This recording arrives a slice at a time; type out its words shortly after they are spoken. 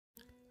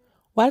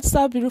What's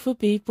up, beautiful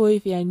people?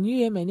 If you are new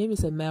here, my name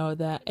is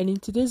Emelda, and in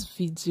today's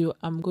video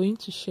I'm going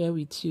to share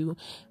with you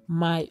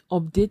my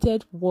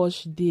updated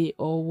wash day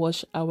or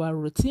wash hour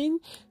routine.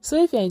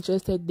 So if you're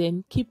interested,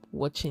 then keep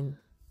watching.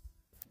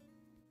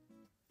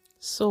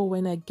 So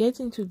when I get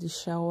into the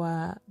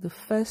shower, the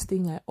first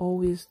thing I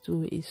always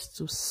do is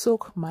to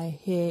soak my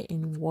hair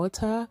in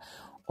water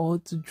or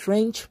to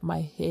drench my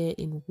hair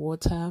in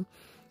water.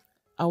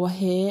 Our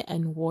hair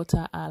and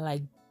water are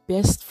like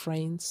best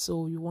friends,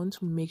 so you want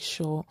to make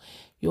sure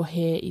your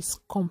hair is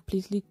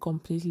completely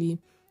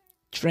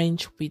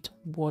drenched with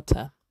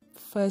water.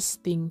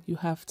 First thing you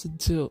have to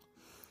do.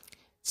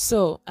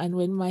 So, and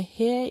when my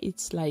hair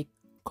it's like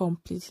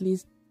completely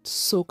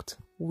soaked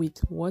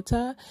with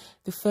water,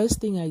 the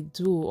first thing I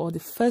do, or the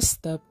first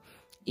step,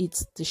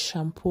 it's the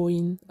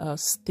shampooing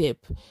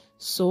step.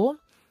 So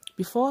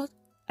before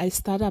I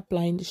start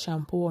applying the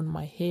shampoo on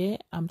my hair,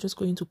 I'm just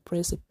going to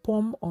press a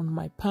pump on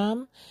my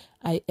palm.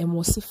 I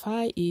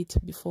emulsify it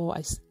before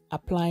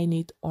applying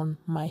it on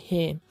my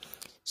hair.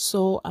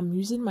 So I'm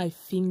using my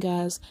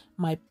fingers,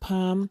 my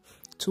palm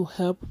to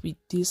help with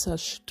this,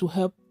 to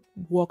help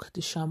work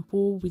the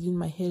shampoo within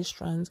my hair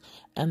strands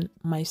and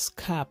my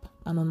scalp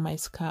and on my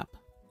scalp.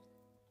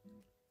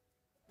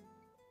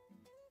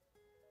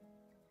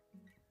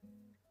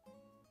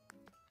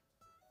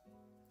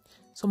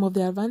 Some of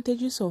the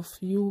advantages of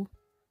you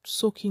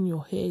soaking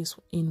your hair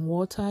in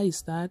water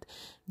is that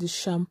the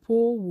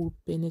shampoo will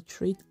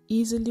penetrate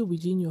easily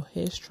within your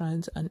hair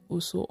strands and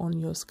also on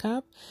your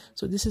scalp.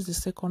 So this is the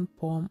second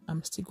pump.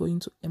 I'm still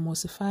going to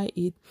emulsify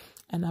it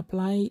and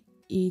apply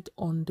it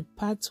on the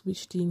parts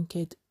which didn't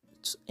get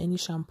any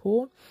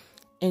shampoo.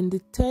 And the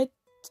third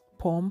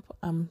pump,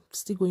 I'm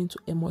still going to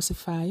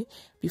emulsify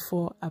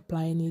before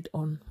applying it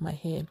on my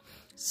hair.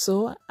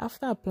 So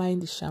after applying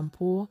the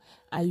shampoo,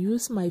 I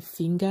use my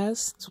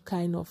fingers to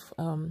kind of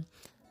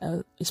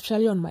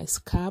especially on my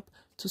scalp,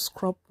 to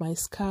scrub my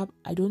scalp.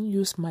 I don't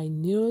use my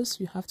nails.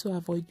 You have to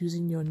avoid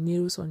using your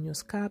nails on your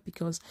scalp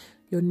because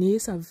your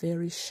nails are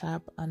very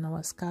sharp and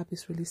our scalp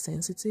is really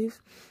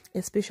sensitive,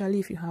 especially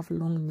if you have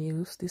long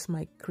nails. This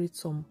might create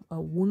some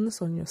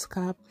wounds on your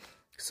scalp,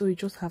 so you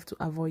just have to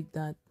avoid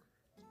that.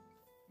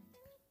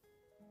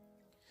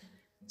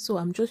 So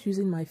I'm just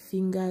using my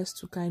fingers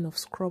to kind of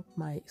scrub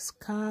my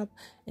scalp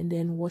and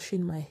then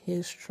washing my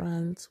hair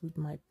strands with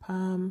my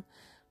palm,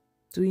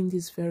 doing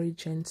this very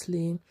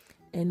gently.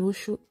 And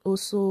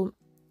also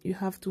you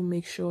have to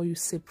make sure you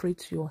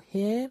separate your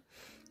hair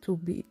to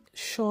be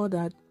sure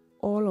that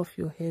all of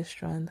your hair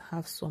strands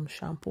have some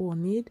shampoo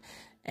on it,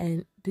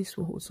 and this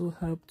will also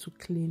help to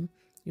clean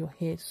your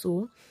hair.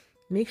 So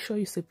make sure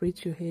you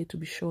separate your hair to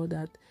be sure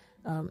that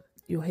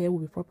your hair will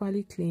be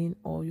properly clean,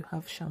 or you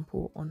have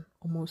shampoo on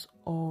almost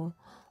all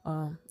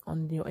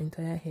on your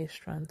entire hair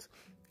strands.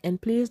 And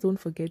please don't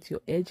forget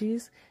your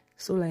edges.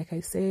 So like I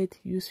said,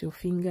 use your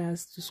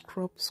fingers to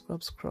scrub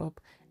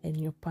and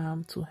your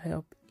palm to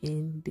help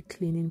in the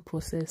cleaning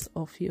process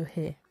of your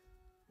hair.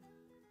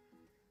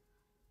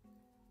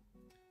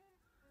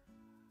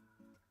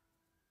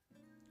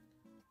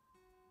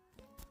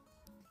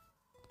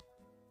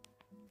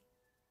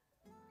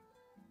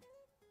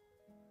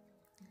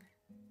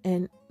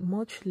 And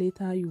much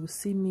later you will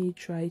see me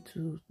try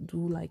to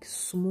do like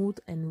smooth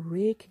and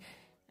rake,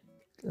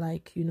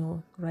 like, you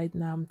know, right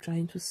now I'm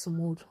trying to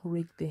smooth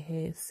rake the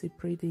hair,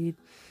 separate it.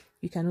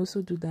 You can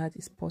also do that.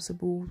 It's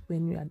possible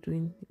when you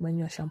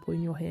are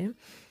shampooing your hair.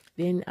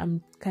 Then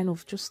I'm kind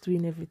of just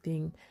doing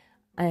everything,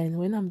 and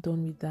when I'm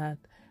done with that,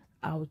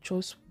 I'll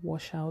just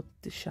wash out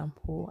the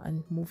shampoo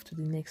and move to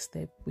the next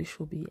step, which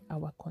will be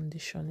our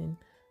conditioning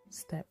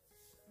step.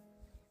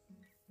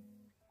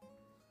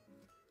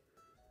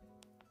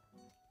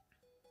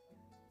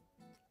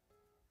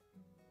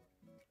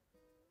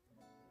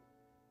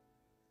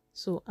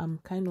 So I'm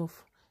kind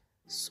of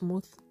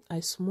I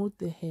smooth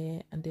the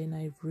hair and then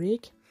I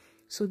rake.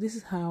 So this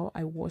is how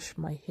I wash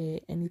my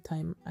hair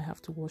anytime I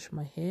have to wash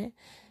my hair.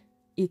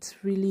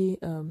 It's really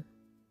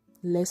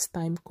less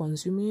time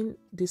consuming.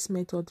 This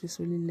method is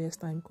really less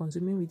time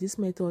consuming. With this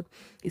method,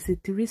 it's a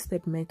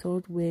 3-step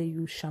method where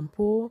you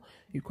shampoo,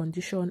 you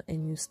condition,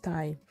 and you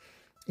style.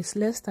 It's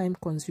less time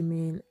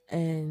consuming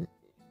and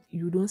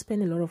you don't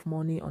spend a lot of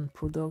money on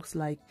products.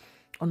 Like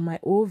on my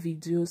old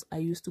videos, I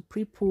used to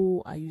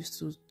pre-poo, I used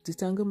to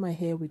detangle my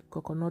hair with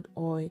coconut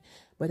oil,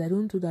 but I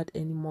don't do that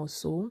anymore.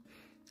 So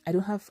I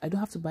don't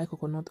have to buy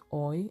coconut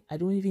oil. I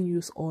don't even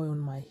use oil on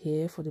my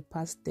hair for the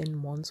past 10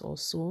 months or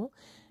so.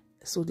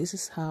 So this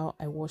is how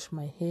I wash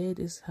my hair.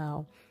 This is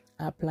how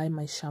I apply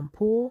my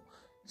shampoo.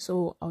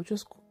 So I'll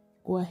just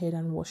go ahead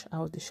and wash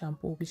out the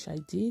shampoo, which I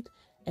did.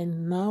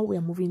 And now we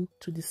are moving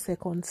to the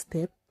second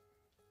step,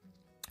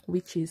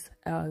 which is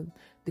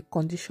the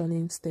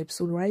conditioning step.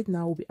 So right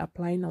now we'll be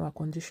applying our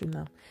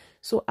conditioner.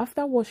 So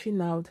after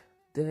washing out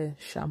the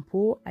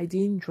shampoo, I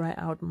didn't dry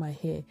out my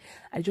hair.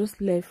 I just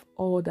left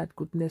all that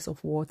goodness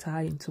of water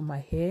into my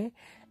hair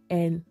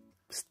and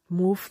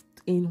moved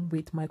in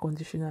with my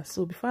conditioner.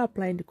 So before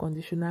applying the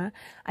conditioner,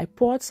 I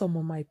poured some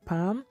on my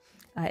palm,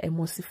 I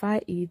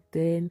emulsify it,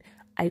 then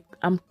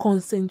I'm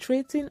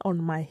concentrating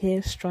on my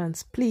hair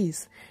strands.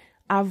 Please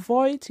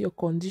avoid your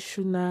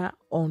conditioner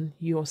on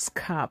your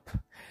scalp.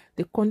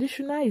 The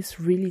conditioner is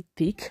really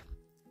thick,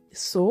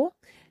 so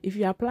if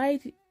you apply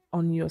it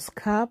on your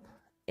scalp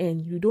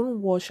and you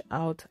don't wash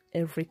out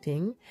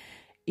everything,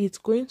 it's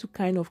going to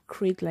kind of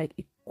create like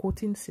a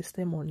coating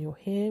system on your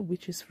hair,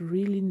 which is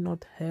really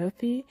not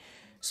healthy.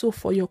 So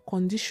for your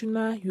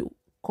conditioner, you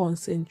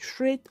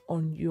concentrate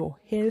on your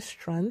hair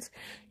strands.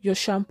 Your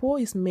shampoo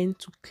is meant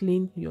to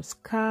clean your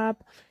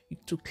scalp,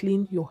 to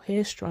clean your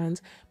hair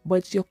strands,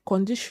 but your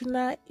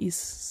conditioner is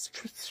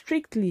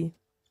strictly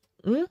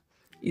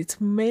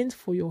it's meant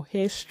for your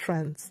hair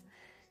strands.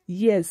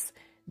 Yes,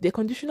 the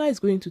conditioner is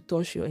going to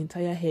touch your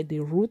entire hair, the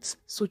roots.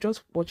 So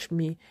just watch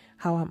me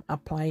how I'm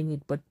applying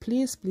it. But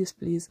please, please,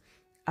 please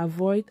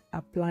avoid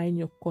applying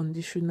your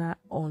conditioner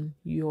on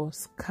your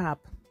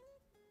scalp.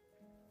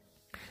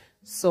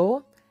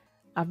 So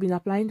I've been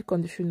applying the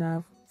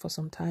conditioner for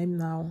some time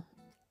now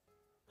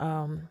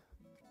on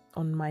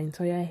my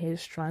entire hair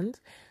strand.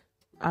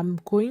 I'm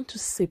going to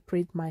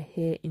separate my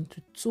hair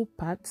into two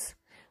parts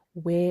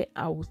where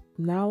I will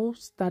now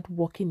start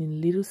working in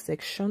little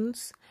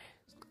sections.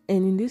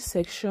 And in this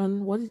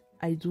section, what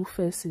I do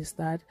first is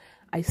that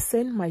I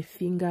send my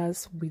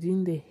fingers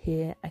within the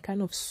hair. I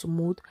kind of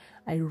smooth,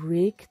 I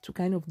rake to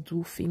kind of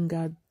do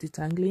finger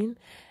detangling.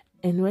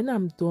 And when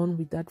I'm done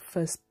with that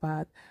first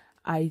part,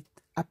 I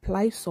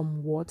apply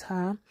some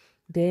water.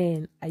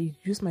 Then I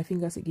use my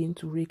fingers again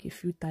to rake a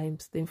few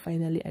times. Then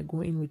finally, I go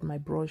in with my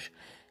brush.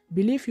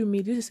 Believe you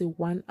me, this is a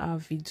 1 hour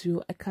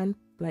video. I can't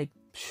like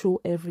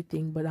show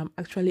everything, but I'm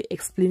actually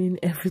explaining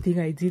everything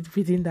I did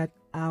within that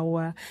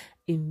hour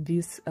in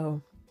this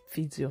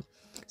video.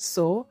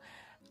 So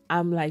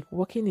I'm like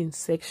working in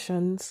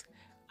sections.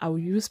 I'll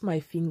use my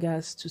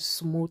fingers to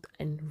smooth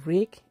and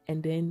rake,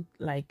 and then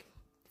like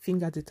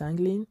finger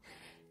detangling.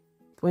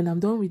 When I'm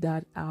done with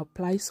that, I'll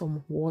apply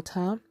some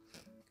water,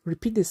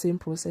 repeat the same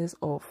process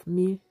of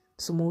me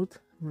smooth,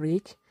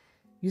 rake,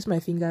 use my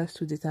fingers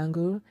to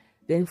detangle.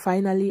 Then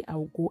finally,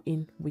 I'll go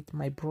in with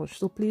my brush.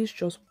 So please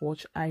just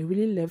watch. I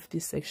really left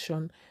this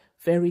section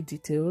very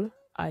detailed.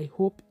 I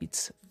hope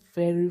it's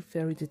very,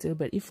 very detailed.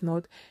 But if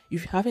not,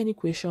 if you have any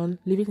question,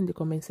 leave it in the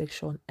comment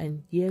section.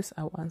 And yes,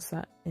 I'll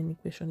answer any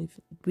question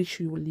which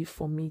you will leave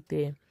for me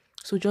there.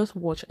 So just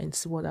watch and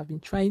see what I've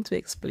been trying to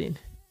explain.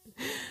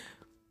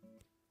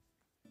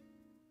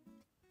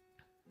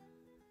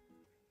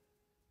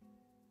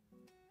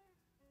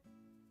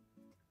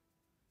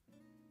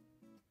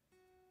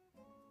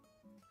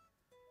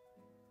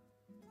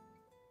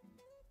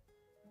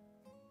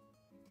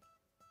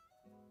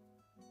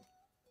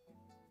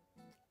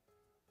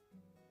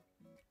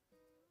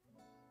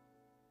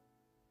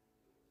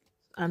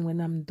 And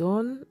when I'm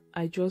done,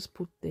 I just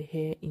put the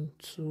hair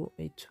into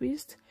a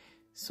twist.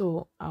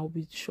 So I'll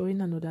be showing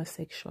another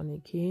section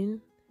again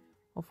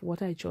of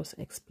what I just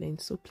explained.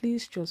 So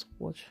please just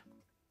watch.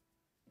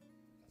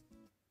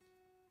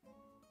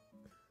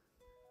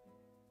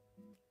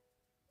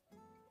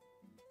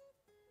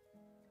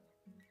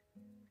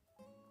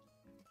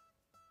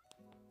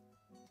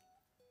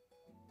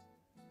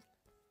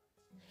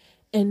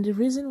 And the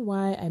reason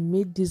why I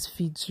made this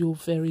video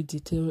very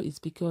detailed is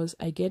because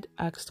I get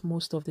asked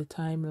most of the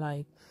time,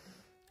 like,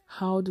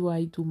 how do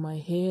I do my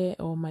hair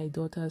or my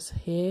daughter's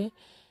hair?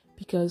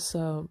 Because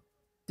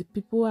the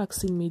people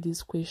asking me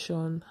this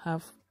question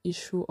have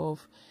issue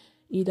of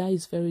either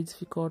it's very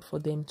difficult for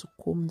them to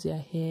comb their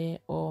hair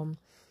or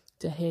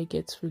their hair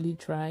gets really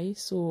dry.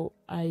 So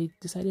I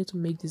decided to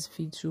make this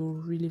video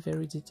really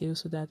very detailed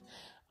so that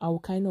I'll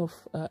kind of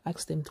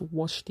ask them to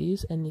watch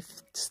this, and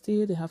if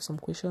still they have some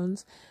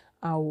questions,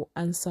 I'll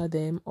answer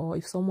them. Or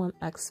if someone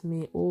asks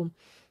me, oh,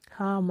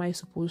 how am I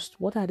supposed to,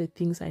 what are the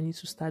things I need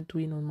to start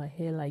doing on my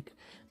hair? Like,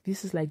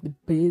 this is like the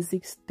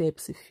basic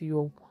steps. If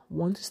you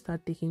want to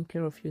start taking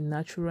care of your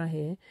natural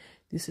hair,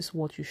 this is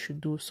what you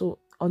should do. So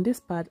on this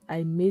part,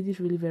 I made it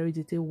really very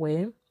detailed,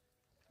 where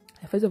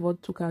I first of all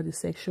took out the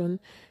section,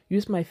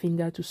 used my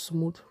finger to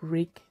smooth,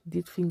 rake,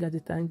 did finger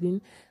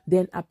detangling,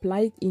 then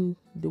applied in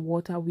the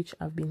water which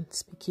I've been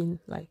speaking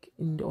like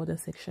in the other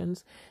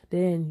sections,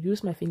 then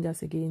used my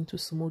fingers again to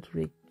smooth,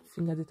 rake,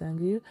 finger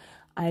detangle.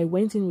 I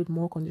went in with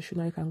more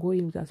conditioner. You can go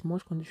in with as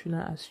much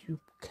conditioner as you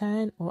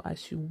can or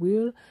as you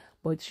will,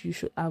 but you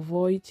should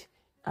avoid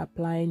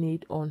applying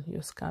it on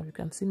your scalp. You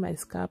can see my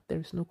scalp, there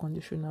is no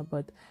conditioner,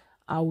 but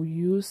I will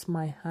use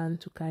my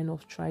hand to kind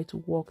of try to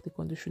work the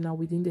conditioner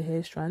within the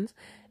hair strands.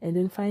 And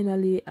then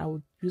finally, I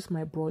will use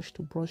my brush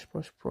to brush,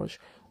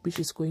 which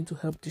is going to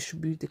help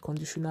distribute the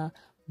conditioner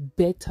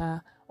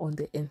better on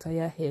the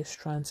entire hair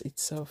strands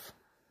itself.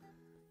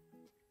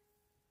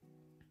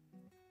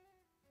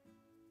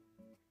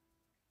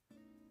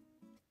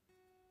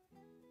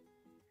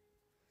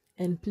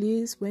 And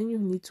please, when you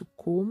need to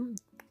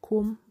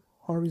comb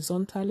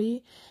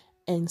horizontally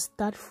and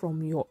start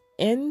from your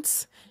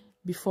ends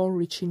before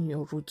reaching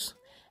your root.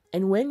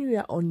 And when you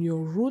are on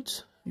your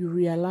root, you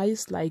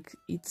realize like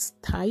it's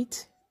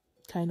tight,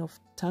 kind of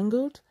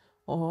tangled,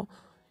 or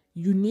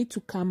you need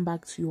to come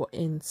back to your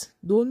ends.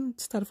 Don't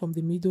start from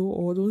the middle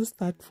or don't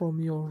start from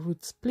your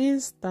roots.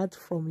 Please start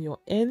from your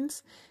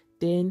ends,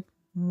 then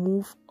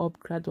move up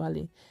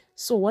gradually.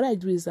 So what I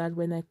do is that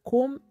when I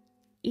comb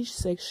each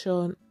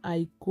section,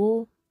 I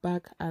go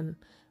back and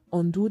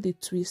undo the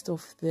twist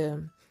of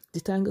the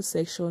detangle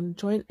section,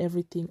 join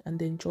everything, and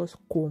then just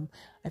comb.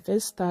 I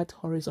first start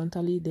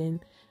horizontally,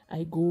 then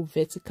I go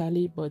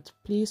vertically, but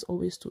please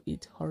always do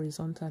it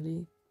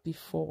horizontally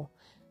before.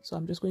 So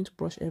I'm just going to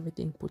brush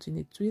everything, put in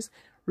a twist,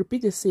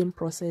 repeat the same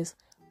process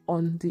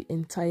on the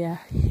entire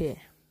hair.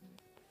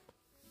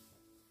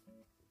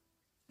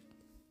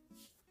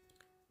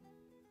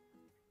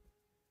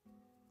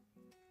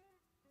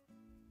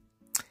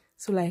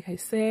 So like I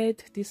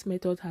said, this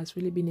method has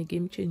really been a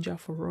game changer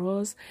for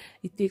us.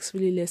 It takes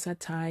really lesser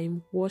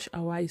time, wash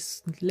hour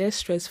is less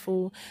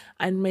stressful,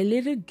 and my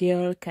little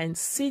girl can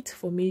sit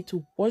for me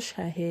to wash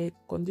her hair,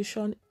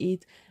 condition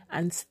it,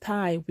 and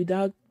style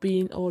without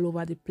being all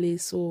over the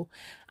place. So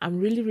I'm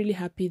really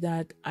happy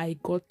that I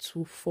got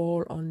to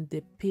fall on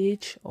the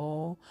page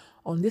or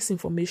on this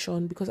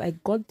information, because I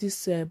got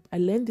this I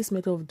learned this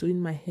method of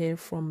doing my hair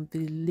from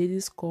the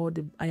ladies called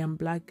the I Am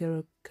Black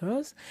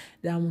Girls.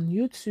 They're on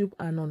YouTube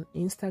and on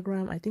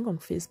Instagram, I think on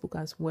Facebook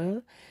as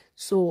well.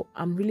 So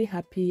I'm really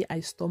happy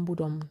I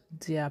stumbled on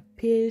their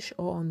page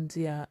or on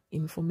their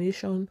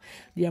information.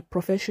 They are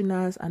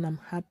professionals, and I'm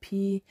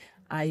happy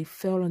I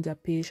fell on their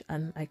page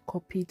and I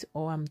copied,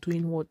 or I'm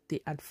doing what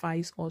they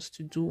advise us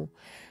to do.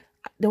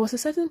 There was a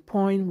certain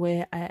point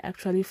where I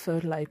actually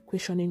felt like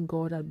questioning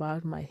God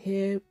about my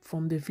hair.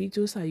 From the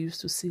videos I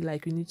used to see,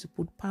 like, you need to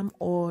put palm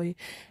oil,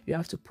 you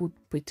have to put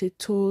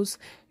potatoes,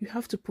 you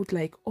have to put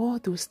like all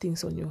those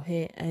things on your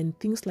hair, and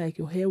things like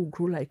your hair will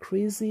grow like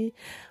crazy.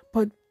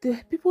 But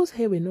the people's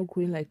hair were not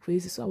growing like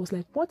crazy. So I was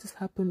like, what is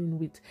happening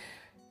with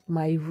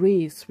my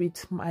race,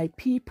 with my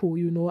people?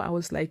 You know, I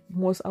was like,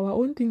 must our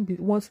own thing be,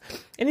 must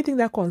anything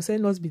that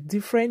concerns us be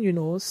different, you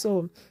know?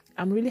 So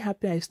I'm really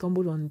happy I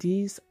stumbled on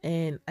this,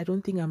 and I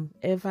don't think I'm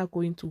ever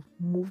going to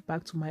move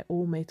back to my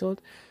old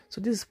method. So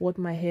this is what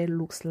my hair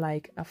looks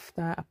like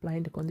after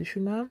applying the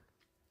conditioner.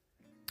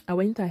 I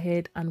went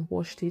ahead and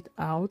washed it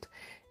out,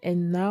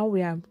 and now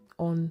we are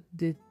on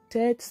the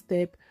third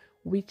step,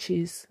 which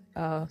is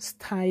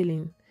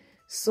styling.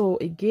 So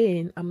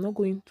again, I'm not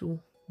going to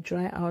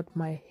dry out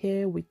my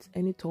hair with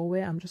any towel.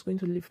 I'm just going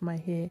to leave my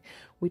hair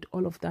with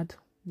all of that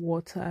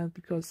water,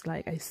 because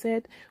like I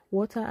said,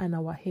 water and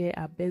our hair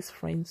are best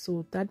friends,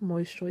 so that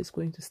moisture is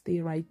going to stay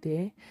right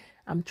there.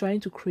 I'm trying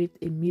to create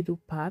a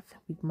middle path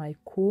with my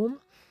comb,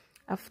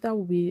 after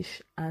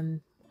which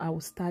and I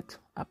will start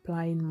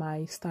applying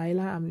my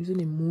styler. I'm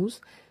using a mousse.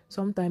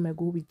 Sometimes I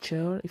go with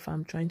gel if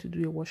I'm trying to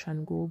do a wash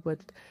and go, but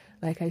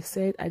like I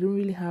said, I don't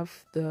really have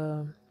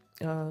the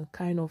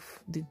kind of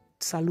the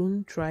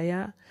salon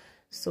dryer.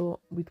 So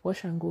with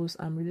wash and goes,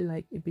 I'm really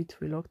like a bit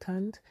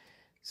reluctant.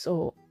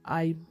 So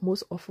I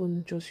most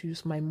often just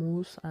use my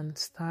mousse and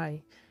style.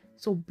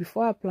 So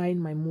before applying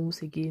my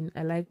mousse again,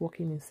 I like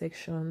working in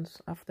sections.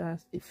 After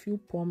a few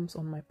pumps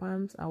on my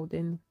palms, I'll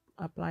then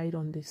apply it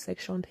on the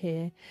sectioned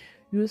hair,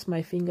 use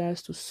my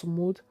fingers to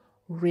smooth,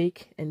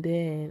 rake, and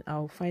then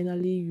I'll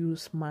finally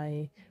use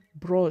my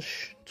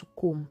brush to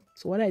comb.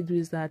 So what I do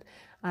is that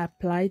I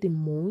apply the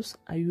mousse,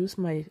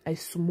 I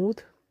smooth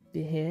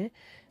the hair,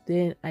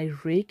 then I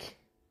rake.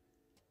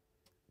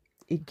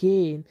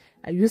 Again,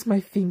 I use my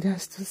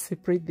fingers to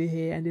separate the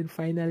hair, and then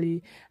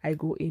finally I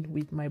go in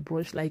with my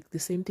brush, like the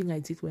same thing I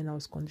did when I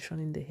was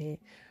conditioning the hair.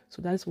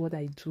 So that's what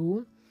I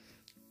do.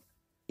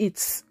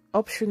 It's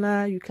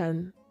optional. You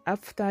can,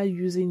 after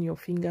using your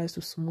fingers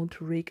to smooth,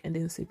 rake, and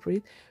then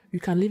separate, you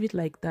can leave it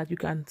like that. You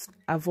can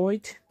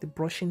avoid the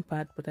brushing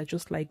part, but I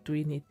just like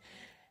doing it.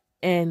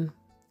 And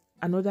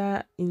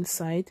another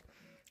insight,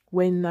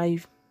 when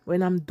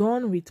I'm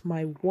done with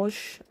my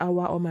wash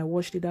hour or my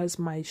wash day, that's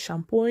my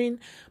shampooing,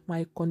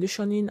 my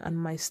conditioning, and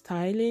my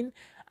styling,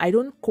 I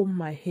don't comb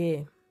my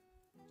hair.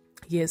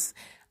 Yes,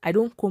 I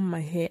don't comb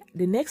my hair.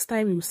 The next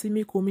time you see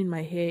me combing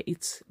my hair,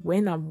 it's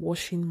when I'm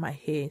washing my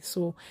hair.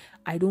 So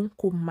I don't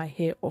comb my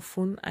hair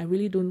often. I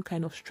really don't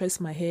kind of stress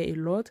my hair a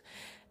lot.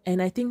 And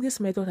I think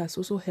this method has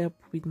also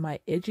helped with my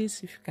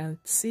edges. If you can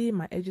see,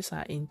 my edges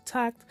are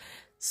intact.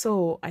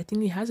 So I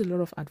think it has a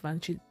lot of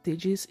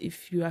advantages.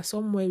 If you are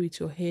somewhere with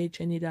your hair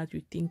journey that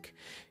you think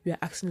you are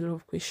asking a lot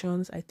of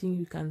questions, I think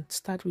you can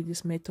start with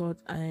this method,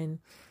 and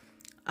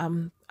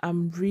I'm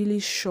really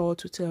sure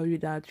to tell you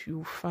that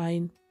you'll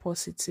find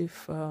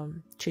positive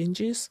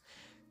changes.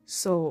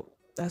 So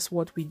that's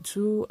what we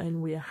do,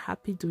 and we are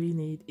happy doing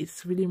it.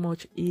 It's really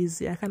much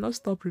easy. I cannot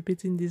stop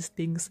repeating these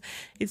things.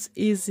 It's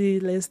easy,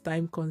 less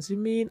time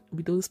consuming.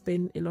 We don't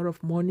spend a lot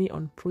of money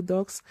on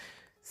products.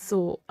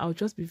 So I'll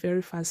just be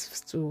very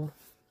fast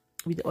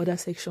with the other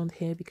section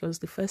here, because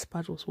the first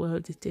part was well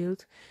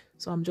detailed.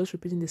 So I'm just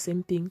repeating the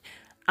same thing.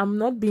 I'm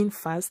not being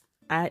fast.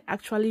 I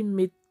actually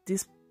made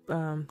these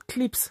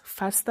clips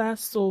faster.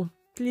 So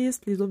please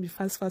don't be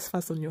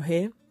fast on your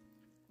hair.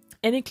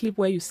 Any clip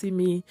where you see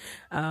me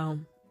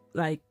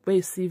like where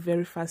you see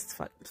very fast,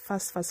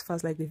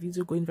 like the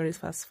video going very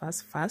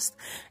fast.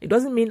 It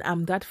doesn't mean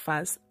I'm that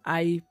fast.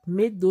 I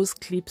made those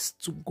clips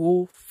to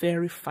go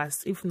very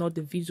fast. If not,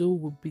 the video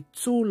would be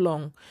too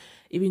long,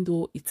 even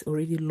though it's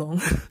already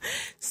long.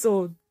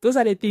 So those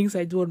are the things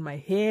I do on my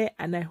hair,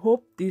 and I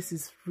hope this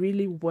is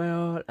really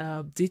well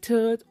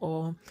detailed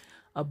or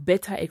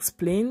better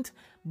explained.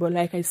 But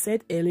like I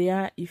said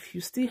earlier, if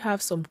you still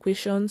have some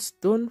questions,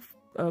 don't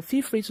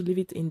feel free to leave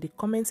it in the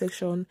comment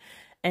section,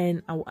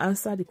 and I will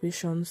answer the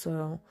questions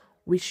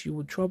which you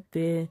will drop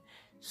there.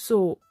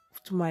 So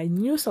to my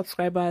new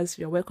subscribers,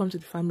 you're welcome to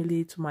the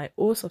family. To my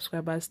old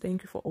subscribers,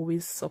 thank you for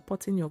always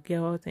supporting your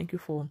girl. Thank you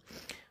for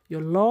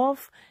your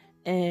love,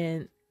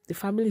 and the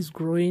family is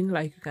growing,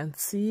 like you can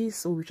see,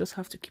 so we just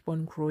have to keep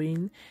on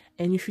growing.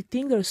 And if you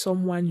think there's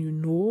someone you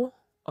know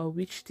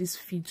which this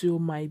video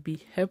might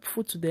be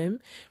helpful to them,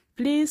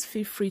 please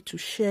feel free to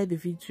share the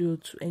video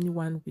to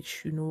anyone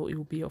which you know it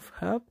will be of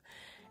help.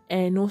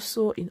 And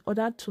also, in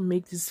order to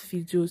make these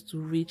videos to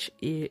reach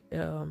a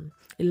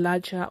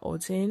larger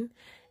audience,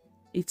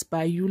 it's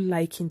by you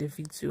liking the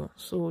video.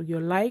 So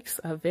your likes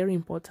are very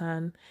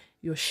important,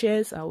 your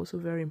shares are also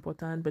very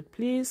important. But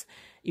please,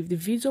 if the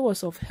video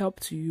was of help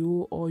to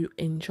you or you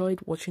enjoyed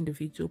watching the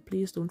video,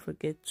 please don't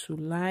forget to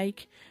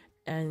like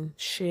and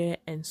share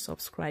and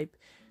subscribe.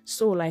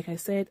 So like I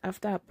said,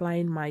 after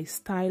applying my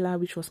styler,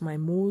 which was my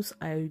mousse,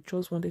 I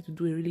just wanted to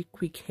do a really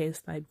quick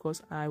hairstyle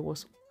because I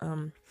was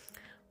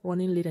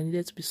running late. I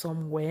needed to be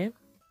somewhere,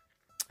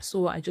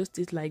 so I just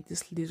did like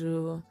this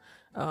little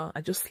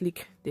I just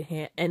slick the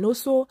hair. And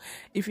also,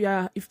 if you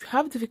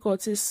have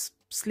difficulties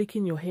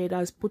slicking your hair,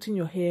 that's putting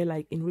your hair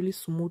like in really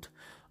smooth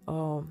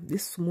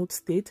this smooth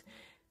state,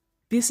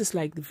 this is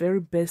like the very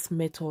best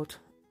method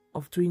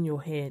of doing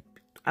your hair.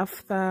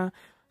 After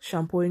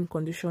shampooing,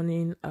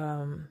 conditioning,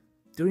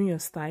 during your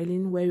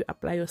styling, where you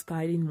apply your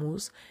styling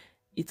mousse,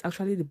 it's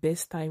actually the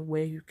best time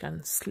where you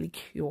can slick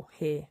your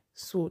hair.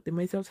 So the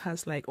method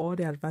has like all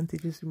the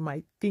advantages you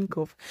might think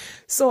of.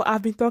 So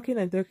I've been talking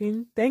and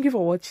talking. Thank you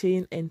for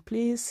watching, and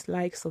please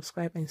like,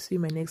 subscribe, and see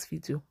you in my next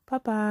video. Bye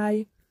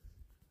bye.